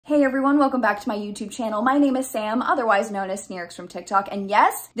Hey everyone, welcome back to my YouTube channel. My name is Sam, otherwise known as snerixx from TikTok, and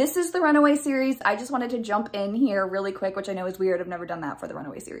yes, this is the Runaway series. I just wanted to jump in here really quick, which I know is weird. I've never done that for the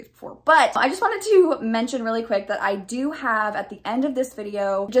Runaway series before, but I just wanted to mention really quick that I do have at the end of this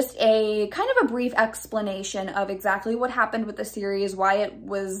video just a kind of a brief explanation of exactly what happened with the series, why it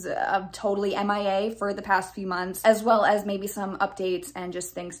was totally MIA for the past few months, as well as maybe some updates and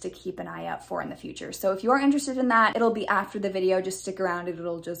just things to keep an eye out for in the future. So if you are interested in that, it'll be after the video. Just stick around and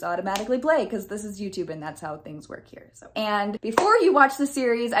it'll just automatically play because this is YouTube and that's how things work here. So, and before you watch the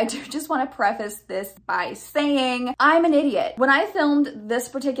series, I do just want to preface this by saying I'm an idiot. When I filmed this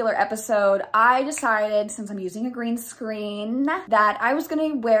particular episode, I decided, since I'm using a green screen, that I was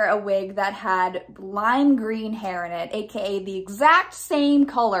gonna wear a wig that had lime green hair in it, aka the exact same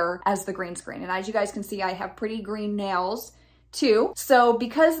color as the green screen. And as you guys can see, I have pretty green nails too. So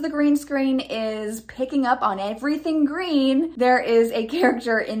because the green screen is picking up on everything green, there is a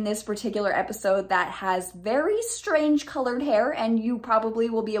character in this particular episode that has very strange colored hair, and you probably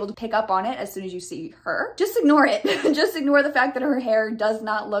will be able to pick up on it as soon as you see her. Just ignore it. Just ignore the fact that her hair does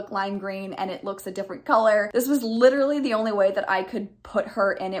not look lime green and it looks a different color. This was literally the only way that I could put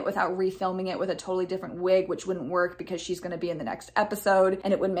her in it without refilming it with a totally different wig, which wouldn't work because she's going to be in the next episode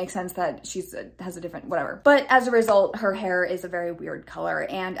and it wouldn't make sense that she's has a different whatever. But as a result, her hair is a very weird color,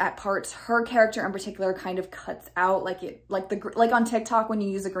 and at parts her character in particular kind of cuts out, like on TikTok when you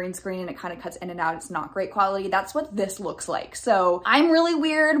use a green screen and it kind of cuts in and out. It's not great quality. That's what this looks like. So I'm really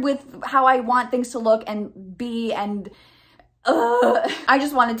weird with how I want things to look and be, and I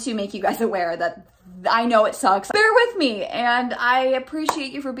just wanted to make you guys aware that I know it sucks. Bear with me, and I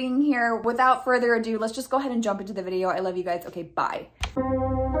appreciate you for being here. Without further ado, let's just go ahead and jump into the video. I love you guys. Okay, bye.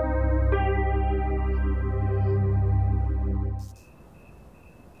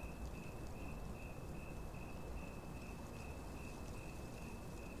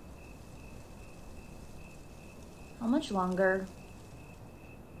 How much longer?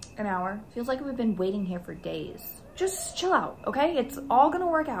 An hour. Feels like we've been waiting here for days. Just chill out, okay? It's all gonna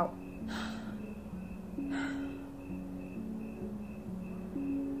work out.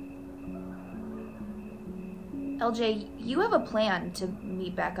 LJ, you have a plan to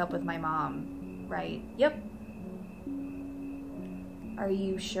meet back up with my mom, right? Yep. Are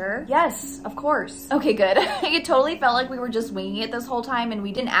you sure? Yes, of course. Okay, good. It totally felt like we were just winging it this whole time and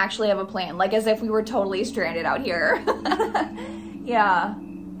we didn't actually have a plan, like as if we were totally stranded out here. Yeah.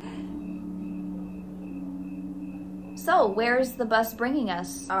 So, where's the bus bringing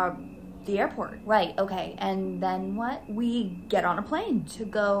us? The airport. Right, okay. And then what? We get on a plane. To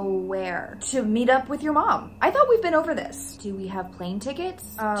go where? To meet up with your mom. I thought we've been over this. Do we have plane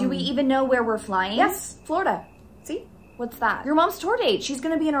tickets? Do we even know where we're flying? Yes, Florida. See? What's that? Your mom's tour date. She's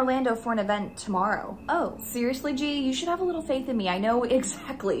gonna be in Orlando for an event tomorrow. Oh, seriously, G? You should have a little faith in me. I know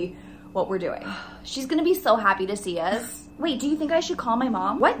exactly what we're doing. She's gonna be so happy to see us. Wait, do you think I should call my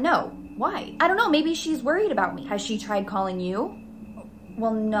mom? What? No. Why? I don't know. Maybe she's worried about me. Has she tried calling you?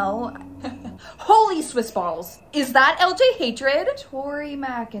 Well, no. Holy Swiss balls. Is that LJ hatred? Tori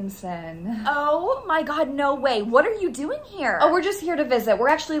Mackinson. Oh my God, no way. What are you doing here? Oh, we're just here to visit. We're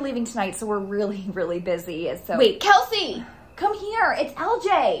actually leaving tonight, so we're really busy. So wait, Kelsey, come here. It's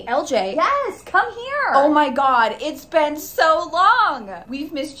LJ. LJ? Yes, come here. Oh my God, it's been so long.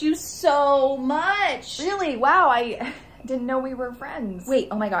 We've missed you so much. Really? Wow, I didn't know we were friends. Wait,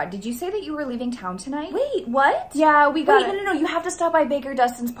 oh my God, did you say that you were leaving town tonight? Wait, what? Yeah, we got Wait, no, you have to stop by Baker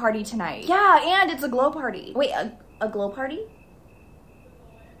Dustin's party tonight. Yeah, and it's a glow party. Wait, a glow party?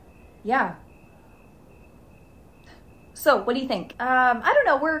 Yeah. So, what do you think? I don't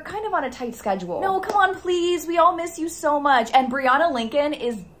know, we're kind of on a tight schedule. No, come on, please. We all miss you so much. And Brianna Lincoln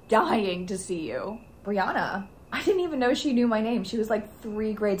is dying to see you. Brianna? I didn't even know she knew my name. She was like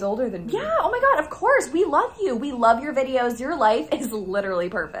 3 grades older than me. Yeah, oh my God, of course. We love you. We love your videos. Your life is literally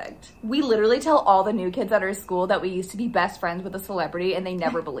perfect. We literally tell all the new kids at our school that we used to be best friends with a celebrity and they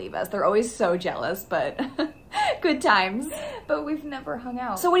never believe us. They're always so jealous, but good times. But we've never hung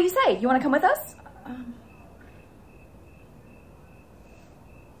out. So what do you say? You wanna come with us?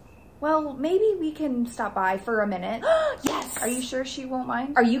 Well, maybe we can stop by for a minute. Yes! Are you sure she won't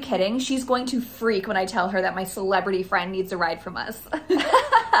mind? Are you kidding? She's going to freak when I tell her that my celebrity friend needs a ride from us.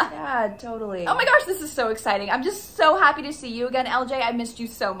 Yeah, totally. Oh my gosh, this is so exciting. I'm just so happy to see you again, LJ. I missed you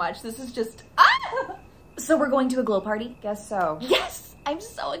so much. This is just, So we're going to a glow party? Guess so. Yes! I'm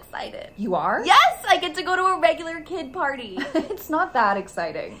so excited. You are? Yes! I get to go to a regular kid party. It's not that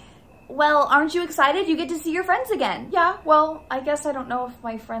exciting. Well, aren't you excited? You get to see your friends again. Yeah, well, I guess I don't know if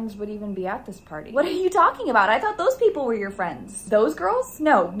my friends would even be at this party. What are you talking about? I thought those people were your friends. Those girls?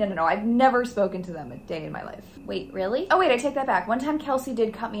 No. I've never spoken to them a day in my life. Wait, really? Oh wait, I take that back. One time Kelsey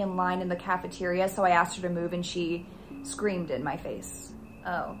did cut me in line in the cafeteria, so I asked her to move and she screamed in my face.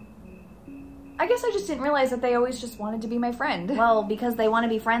 Oh. I guess I just didn't realize that they always just wanted to be my friend. Well, because they want to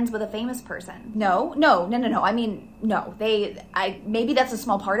be friends with a famous person. No. I mean, no. Maybe that's a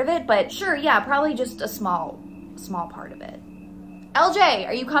small part of it, but sure, yeah, probably just a small part of it. LJ,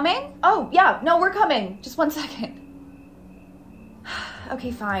 are you coming? Oh, yeah, no, we're coming. Just 1 second. Okay,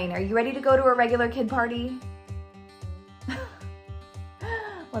 fine. Are you ready to go to a regular kid party?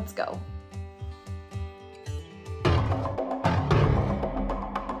 Let's go.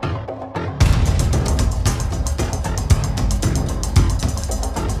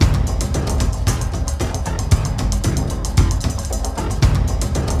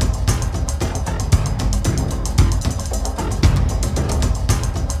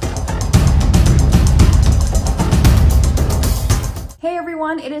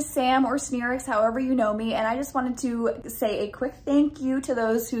 It is Sam or Snerixx, however you know me, and I just wanted to say a quick thank you to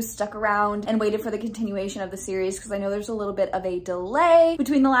those who stuck around and waited for the continuation of the series, because I know there's a little bit of a delay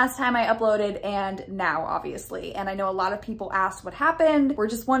between the last time I uploaded and now, obviously. And I know a lot of people asked what happened. We're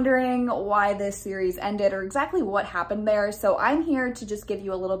just wondering why this series ended or exactly what happened there. So I'm here to just give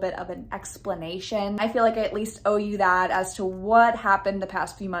you a little bit of an explanation. I feel like I at least owe you that as to what happened the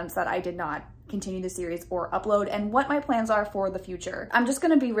past few months that I did not continue the series or upload and what my plans are for the future. I'm just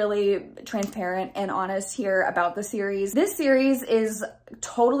gonna be really transparent and honest here about the series. This series is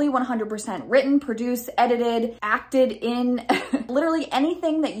totally 100% written, produced, edited, acted in. Literally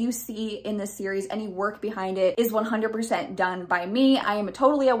anything that you see in this series, any work behind it, is 100% done by me. I am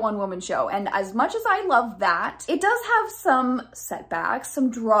totally a one-woman show, and as much as I love that, it does have some setbacks, some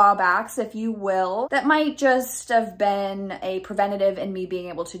drawbacks, if you will, that might just have been a preventative in me being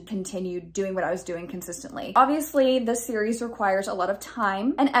able to continue doing what I was doing consistently. Obviously, this series requires a lot of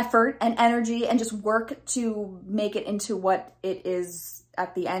time and effort and energy and just work to make it into what it is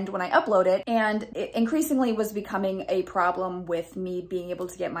at the end when I upload it, and it increasingly was becoming a problem with me being able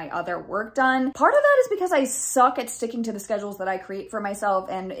to get my other work done. Part of that is because I suck at sticking to the schedules that I create for myself,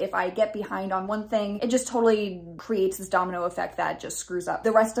 and if I get behind on one thing, it just totally creates this domino effect that just screws up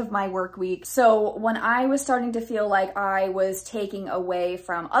the rest of my work week. So when I was starting to feel like I was taking away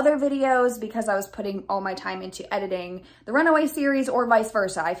from other videos because I was putting all my time into editing the Runaway series or vice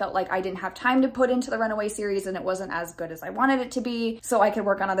versa, I felt like I didn't have time to put into the Runaway series and it wasn't as good as I wanted it to be, so I could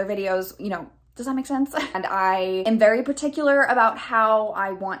work on other videos, you know. Does that make sense? And I am very particular about how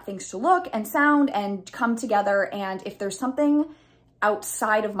I want things to look and sound and come together, and if there's something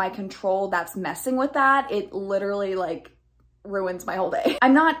outside of my control that's messing with that, it literally like ruins my whole day.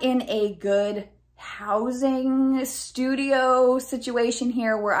 I'm not in a good housing studio situation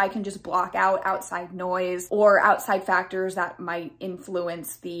here where I can just block out outside noise or outside factors that might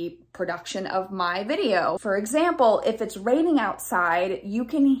influence the production of my video. For example, if it's raining outside, you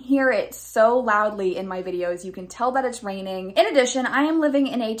can hear it so loudly in my videos. You can tell that it's raining. In addition, I am living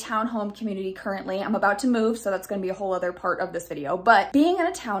in a townhome community currently. I'm about to move, so that's gonna be a whole other part of this video. But being in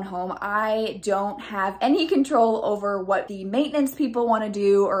a townhome, I don't have any control over what the maintenance people wanna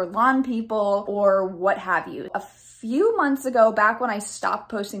do or lawn people or what have you. A few months ago, back when I stopped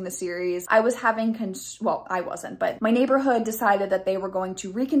posting the series, I was having, well, I wasn't, but my neighborhood decided that they were going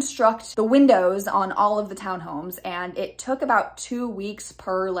to reconstruct the windows on all of the townhomes, and it took about 2 weeks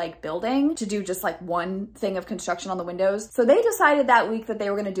per like building to do just like one thing of construction on the windows. So they decided that week that they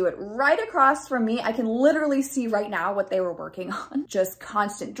were gonna do it right across from me. I can literally see right now what they were working on. Just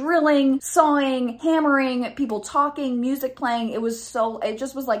constant drilling, sawing, hammering, people talking, music playing. It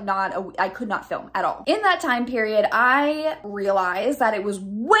just was like I could not film at all. In that time period, I realized that it was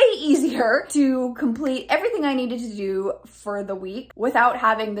way easier to complete everything I needed to do for the week without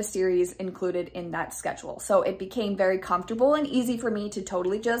having the series included in that schedule. So it became very comfortable and easy for me to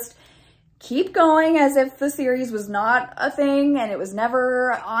totally just keep going as if the series was not a thing and it was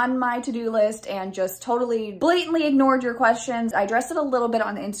never on my to-do list, and just totally blatantly ignored your questions. I addressed it a little bit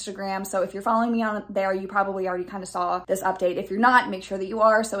on Instagram, so if you're following me on there, you probably already kind of saw this update. If you're not, make sure that you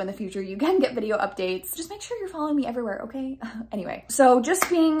are, so in the future you can get video updates. Just make sure you're following me everywhere, okay? Anyway, so just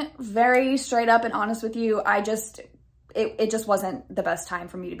being very straight up and honest with you, I just it just wasn't the best time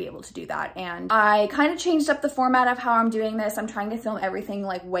for me to be able to do that. And I kind of changed up the format of how I'm doing this. I'm trying to film everything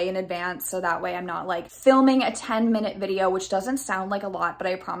like way in advance, so that way I'm not like filming a 10-minute video, which doesn't sound like a lot, but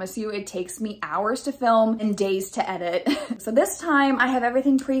I promise you it takes me hours to film and days to edit. So this time I have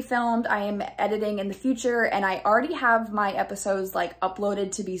everything pre-filmed. I am editing in the future, and I already have my episodes like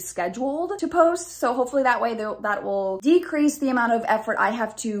uploaded to be scheduled to post. So hopefully that way that will decrease the amount of effort I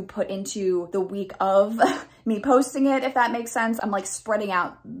have to put into the week of me posting it, if that makes sense. I'm like spreading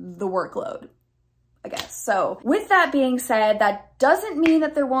out the workload, I guess. So with that being said, that doesn't mean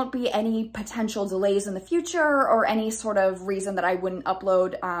that there won't be any potential delays in the future or any sort of reason that I wouldn't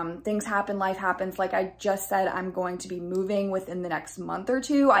upload. Things happen, life happens. Like I just said, I'm going to be moving within the next month or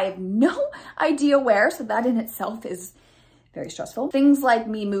two. I have no idea where, so that in itself is very stressful. Things like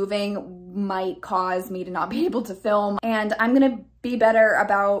me moving might cause me to not be able to film, and I'm gonna be better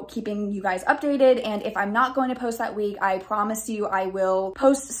about keeping you guys updated. And if I'm not going to post that week, I promise you I will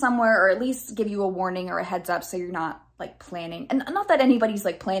post somewhere, or at least give you a warning or a heads up, so you're not like planning. And not that anybody's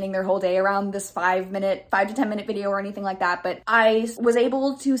like planning their whole day around this 5 to 10 minute video or anything like that, but I was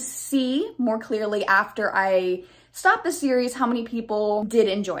able to see more clearly after I stopped the series how many people did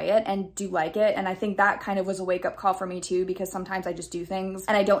enjoy it and do like it. And I think that kind of was a wake-up call for me too, because sometimes I just do things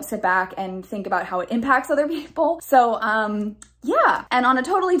and I don't sit back and think about how it impacts other people. So yeah. And on a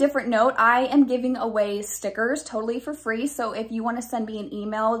totally different note, I am giving away stickers totally for free. So if you want to send me an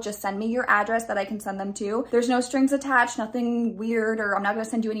email, just send me your address that I can send them to. There's no strings attached, nothing weird, or I'm not going to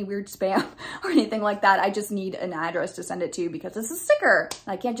send you any weird spam or anything like that. I just need an address to send it to because it's a sticker.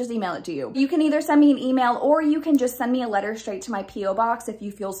 I can't just email it to you. You can either send me an email, or you can just send me a letter straight to my P.O. box if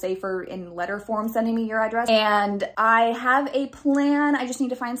you feel safer in letter form sending me your address. And I have a plan. I just need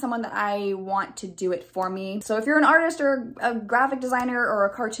to find someone that I want to do it for me. So if you're an artist or a graphic designer or a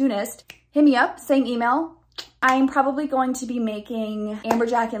cartoonist, hit me up, same email. I'm probably going to be making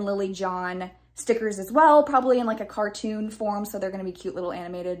AmberJack and LillyJohn stickers as well, probably in like a cartoon form, so they're gonna be cute little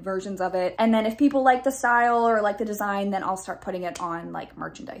animated versions of it. And then if people like the style or like the design, then I'll start putting it on like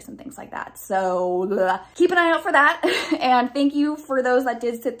merchandise and things like that. So keep an eye out for that. And thank you for those that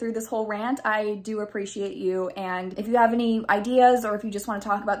did sit through this whole rant. I do appreciate you. And if you have any ideas, or if you just want to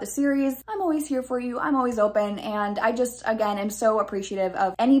talk about the series, I'm always here for you. I'm always open. And I just, again, am so appreciative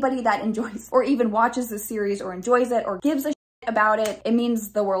of anybody that enjoys or even watches the series or enjoys it or gives a about it. It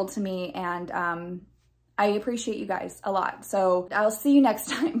means the world to me, and I appreciate you guys a lot. So I'll see you next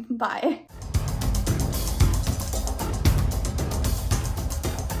time. Bye.